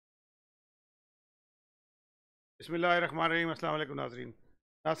बिस्मिल्लाहिर्रहमानिर्रहीम। अस्सलाम वालेकुम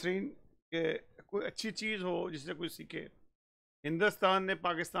नाज़रीन के कोई अच्छी चीज़ हो जिससे कोई सीखे। हिंदुस्तान ने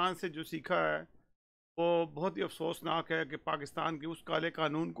पाकिस्तान से जो सीखा है वो बहुत ही अफसोसनाक है कि पाकिस्तान के उस काले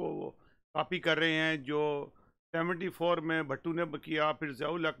कानून को वो कॉपी कर रहे हैं जो 74 में भट्टू ने किया, फिर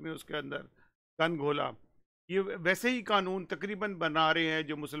ज़ियाउल हक ने उसके अंदर गन घोला। ये वैसे ही कानून तकरीबन बना रहे हैं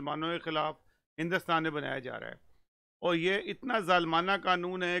जो मुसलमानों के ख़िलाफ़ हिंदुस्तान में बनाया जा रहा है। और ये इतना ज़ालमाना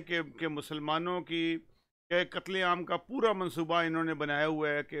कानून है कि मुसलमानों की कत्लेआम का पूरा मंसूबा इन्होंने बनाया हुआ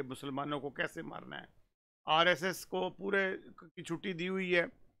है कि मुसलमानों को कैसे मारना है। आरएसएस को पूरे की छुट्टी दी हुई है।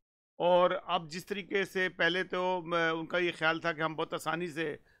 और अब जिस तरीके से पहले तो उनका ये ख्याल था कि हम बहुत आसानी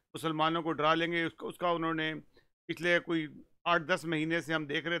से मुसलमानों को डरा लेंगे, उसका उन्होंने पिछले कोई 8-10 महीने से हम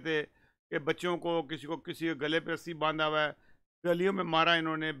देख रहे थे कि बच्चों को किसी के गले पे रस्सी बांधा हुआ है, गलियों में मारा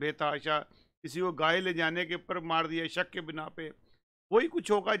इन्होंने बेतहाशा, किसी को गाय ले जाने के ऊपर मार दिया शक के बिना पे। वही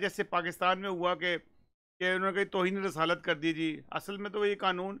कुछ होगा जैसे पाकिस्तान में हुआ कि उन्होंने कहीं तौहीन रसालत कर दी जी। असल में तो ये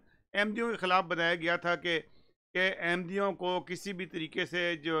कानून अहमदियों के ख़िलाफ़ बनाया गया था कि अहमदियों को किसी भी तरीके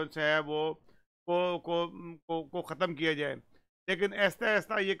से जो है वो को ख़त्म किया जाए। लेकिन ऐसा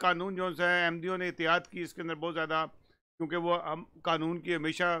ऐसा ये कानून जो है अहमदियों ने एहतियात की इसके अंदर बहुत ज़्यादा, क्योंकि वो हम कानून की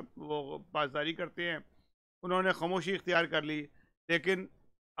हमेशा वो पासदारी करते हैं, उन्होंने खामोशी इख्तियार कर ली। लेकिन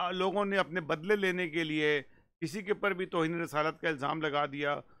लोगों ने अपने बदले लेने के लिए किसी के ऊपर भी तौहीन रसालत का इल्ज़ाम लगा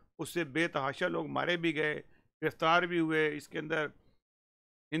दिया, उससे बेतहाशा लोग मारे भी गए, गिरफ्तार भी हुए। इसके अंदर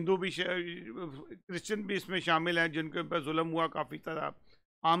हिंदू भी क्रिश्चियन भी इसमें शामिल हैं जिनके ऊपर जुल्म हुआ काफ़ी तरह,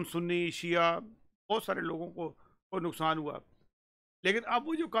 आम सुन्नी शिया बहुत सारे लोगों को नुकसान हुआ। लेकिन अब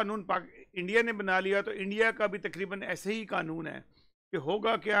वो जो कानून इंडिया ने बना लिया तो इंडिया का भी तकरीबन ऐसे ही कानून है कि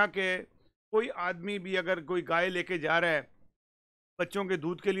होगा क्या कि कोई आदमी भी अगर कोई गाय लेके जा रहा है, बच्चों के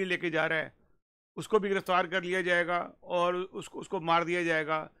दूध के लिए लेके जा रहा है, उसको भी गिरफ्तार कर लिया जाएगा और उसको मार दिया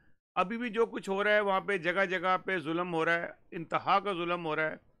जाएगा। अभी भी जो कुछ हो रहा है वहाँ पे जगह जगह पे जुल्म हो रहा है, इंतहा का जुल्म हो रहा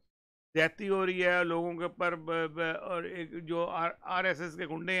है, ज्यादती हो रही है लोगों के ऊपर। और एक जो आरएसएस के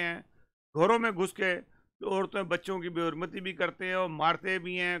गुंडे हैं घरों में घुस के औरतों बच्चों की बेहरमती भी करते हैं और मारते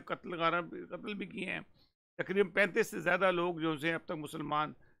भी हैं, कत्ल भी किए हैं। तकरीबन 35 से ज़्यादा लोग जो हैं अब तक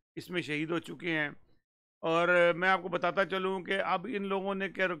मुसलमान इसमें शहीद हो चुके हैं। और मैं आपको बताता चलूँ कि अब इन लोगों ने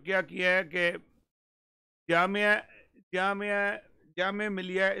क्या किया है कि जामिया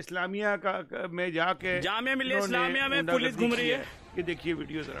मिलिया इस्लामिया में जाके जामिया मिलिया इस्लामिया में पुलिस घूम रही है। ये देखिए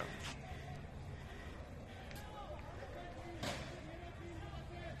वीडियो जरा।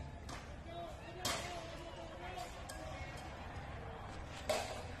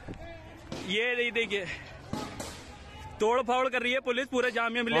 ये नहीं देखिए तोड़ फाड़ कर रही है पुलिस पूरे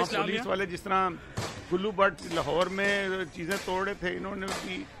जामिया मिलिया इस्लामिया। पुलिस वाले जिस तरह गुल्लू भट्ट लाहौर में चीज़ें तोड़े थे, इन्होंने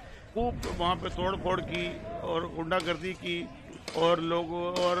भी खूब वहाँ पे तोड़ फोड़ की और गुंडागर्दी की और लोगों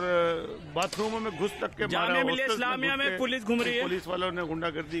और बाथरूमों में घुस तक के मारा। जामिया मिलिया इस्लामिया में पुलिस घूम रही है। पुलिस वालों ने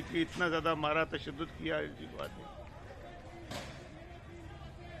गुंडागर्दी की, इतना ज़्यादा मारा, तशद्दुद किया। ऐसी बात है।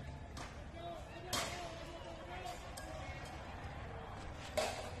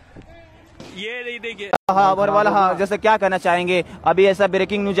 ये नहीं देखिए। हाँ, जैसे क्या कहना चाहेंगे? अभी ऐसा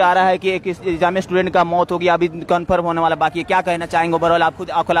ब्रेकिंग न्यूज आ रहा है कि एक जामिया स्टूडेंट का मौत हो गया, अभी कन्फर्म होने वाला बाकी है। क्या कहना चाहेंगे ओवरऑल? आप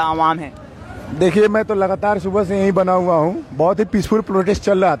खुद अखला आवाम हैं। देखिए, मैं तो लगातार सुबह से यहीं बना हुआ हूँ। बहुत ही पीसफुल प्रोटेस्ट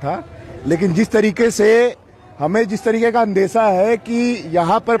चल रहा था, लेकिन जिस तरीके से हमें जिस तरीके का अंदेशा है कि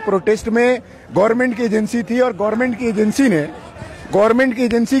यहाँ पर प्रोटेस्ट में गवर्नमेंट की एजेंसी थी और गवर्नमेंट की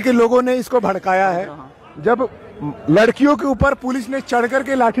एजेंसी के लोगों ने इसको भड़काया है। जब लड़कियों के ऊपर पुलिस ने चढ़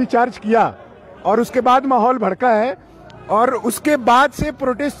करके लाठीचार्ज किया और उसके बाद माहौल भड़का है और उसके बाद से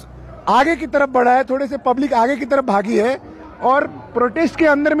प्रोटेस्ट आगे की तरफ बढ़ा है, थोड़े से पब्लिक आगे की तरफ भागी है और प्रोटेस्ट के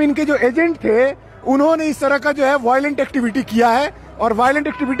अंदर में इनके जो एजेंट थे उन्होंने इस तरह का जो है वायलेंट एक्टिविटी किया है और वायलेंट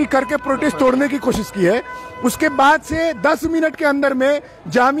एक्टिविटी करके प्रोटेस्ट तोड़ने की कोशिश की है। उसके बाद से 10 मिनट के अंदर में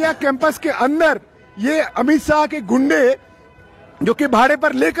जामिया कैंपस के अंदर ये अमित शाह के गुंडे जो कि भाड़े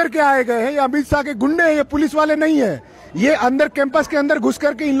पर लेकर के आए गए हैं, ये अमित शाह के गुंडे हैं, ये पुलिस वाले नहीं है। ये अंदर कैंपस के अंदर घुस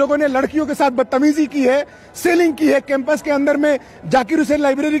करके इन लोगों ने लड़कियों के साथ बदतमीजी की है, सेलिंग की है। कैंपस के अंदर में जाकिर हुसैन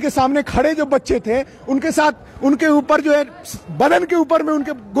लाइब्रेरी के सामने खड़े जो बच्चे थे उनके साथ उनके ऊपर जो है बदन के ऊपर में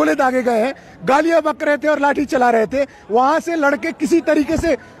उनके गोले दागे गए हैं, गालियां बक रहे थे और लाठी चला रहे थे। वहां से लड़के किसी तरीके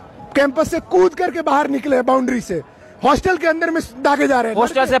से कैंपस से कूद करके बाहर निकले, बाउंड्री से हॉस्टल के अंदर में दागे जा रहे हैं।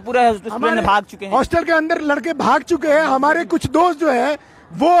 हॉस्टल से पूरे स्टूडेंट भाग चुके हैं, हॉस्टल के अंदर लड़के भाग चुके हैं। हमारे कुछ दोस्त जो है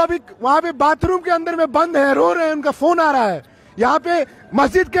वो अभी वहाँ पे बाथरूम के अंदर में बंद है, रो रहे हैं, उनका फोन आ रहा है। यहाँ पे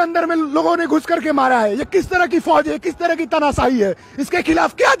मस्जिद के अंदर में लोगों ने घुस करके मारा है। ये किस तरह की फौज है, किस तरह की तानाशाही है? इसके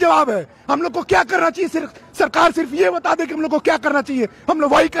खिलाफ क्या जवाब है? हम लोग को क्या करना चाहिए? सरकार सिर्फ ये बता दे कि हम लोग को क्या करना चाहिए, हम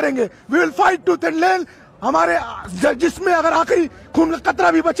लोग वही करेंगे। We will fight tooth and nail हमारे जिसमें अगर आखिरी खून का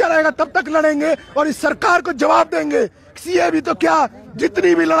कतरा भी बचा रहेगा तब तक लड़ेंगे और इस सरकार को जवाब देंगे। सीए भी तो क्या,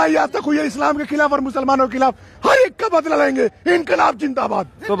 जितनी भी लड़ाई आज तक हुई है इस्लाम के खिलाफ और मुसलमानों के खिलाफ, हर एक का बदला लेंगे। इनकलाब जिंदाबाद।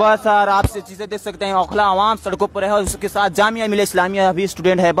 तो बस सर आपसे चीजें देख सकते हैं, औखला आवाम सड़कों पर है और उसके साथ जामिया मिलिया इस्लामिया भी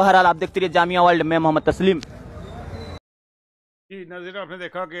स्टूडेंट है। बहरहाल आप देखते रहिए जामिया वर्ल्ड में मोहम्मद तस्लीम। जी नाज़रीन, आपने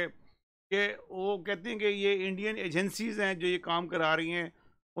देखा कि वो कहते हैं कि ये इंडियन एजेंसीज हैं जो ये काम करा रही हैं।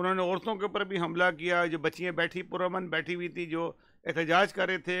 उन्होंने औरतों के ऊपर भी हमला किया, जो बच्चियाँ बैठी पुरअमन बैठी हुई थी जो एहतजाज कर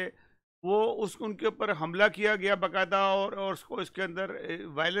रहे थे, वो उनके ऊपर हमला किया गया बाकायदा, और उसको इसके अंदर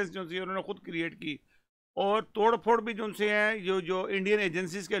वायलेंस जो सी उन्होंने ख़ुद क्रिएट की, और तोड़ फोड़ भी जो उनसे हैं जो इंडियन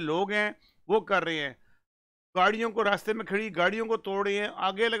एजेंसीज के लोग हैं वो कर रहे हैं। गाड़ियों को रास्ते में खड़ी गाड़ियों को तोड़ रहे हैं,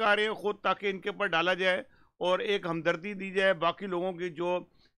 आगे लगा रहे हैं ख़ुद, ताकि इनके ऊपर डाला जाए और एक हमदर्दी दी जाए बाकी लोगों की जो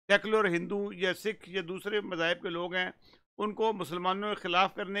सेकुलर हिंदू या सिख या दूसरे मज़ाहिब के लोग हैं उनको मुसलमानों के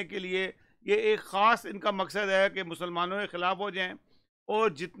ख़िलाफ़ करने के लिए। ये एक ख़ास इनका मकसद है कि मुसलमानों के ख़िलाफ़ हो जाएं,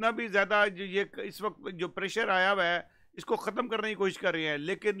 और जितना भी ज़्यादा ये इस वक्त जो प्रेशर आया हुआ है इसको ख़त्म करने की कोशिश कर रहे हैं।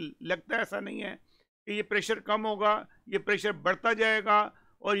 लेकिन लगता ऐसा नहीं है कि ये प्रेशर कम होगा, ये प्रेशर बढ़ता जाएगा,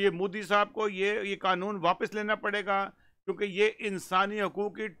 और ये मोदी साहब को ये कानून वापस लेना पड़ेगा, क्योंकि ये इंसानी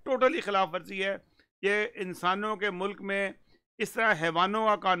हकूक़ की टोटली ख़िलाफ़ वर्जी है। ये इंसानों के मुल्क में इस तरह हैवानों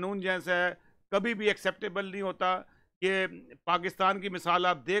का कानून जैसा है कभी भी एक्सेप्टेबल नहीं होता। ये पाकिस्तान की मिसाल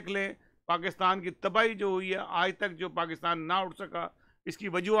आप देख लें, पाकिस्तान की तबाही जो हुई है आज तक जो पाकिस्तान ना उठ सका, इसकी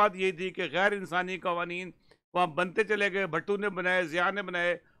वजूहत यही थी कि गैर इंसानी कवानीन वहाँ बनते चले गए, भट्टू ने बनाए, ज़िया ने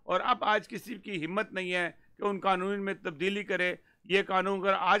बनाए, और अब आज किसी की हिम्मत नहीं है कि उन कानून में तब्दीली करे। ये कानून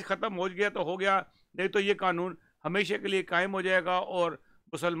अगर आज ख़त्म हो गया तो हो गया, नहीं तो ये कानून हमेशा के लिए कायम हो जाएगा, और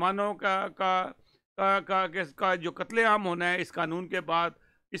मुसलमानों का जो कत्लेआम होना है इस कानून के बाद,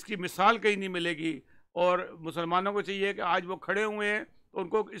 इसकी मिसाल कहीं नहीं मिलेगी। और मुसलमानों को चाहिए कि आज वो खड़े हुए हैं तो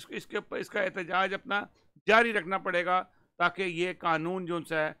उनको इसका एहतजाज अपना जारी रखना पड़ेगा, ताकि ये कानून जो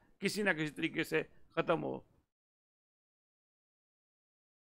है किसी ना किसी तरीके से ख़त्म हो।